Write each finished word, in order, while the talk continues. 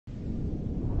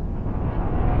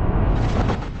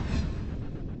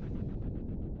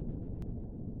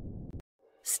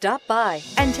Stop by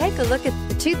and take a look at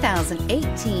the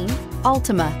 2018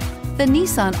 Altima. The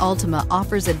Nissan Altima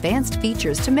offers advanced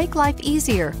features to make life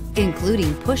easier,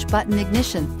 including push-button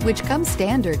ignition, which comes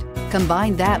standard.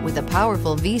 Combine that with a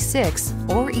powerful V6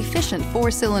 or efficient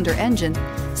 4-cylinder engine,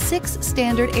 6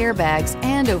 standard airbags,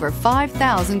 and over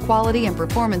 5,000 quality and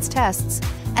performance tests,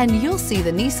 and you'll see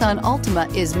the Nissan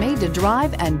Altima is made to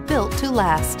drive and built to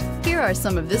last. Here are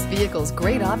some of this vehicle's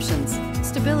great options: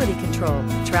 stability control,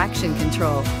 traction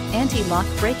control, anti-lock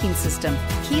braking system,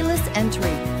 keyless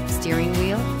entry, steering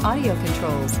wheel audio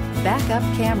controls, backup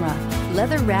camera,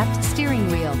 leather-wrapped steering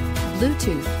wheel,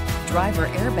 Bluetooth, driver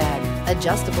airbag,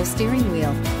 adjustable steering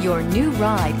wheel. Your new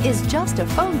ride is just a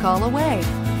phone call away.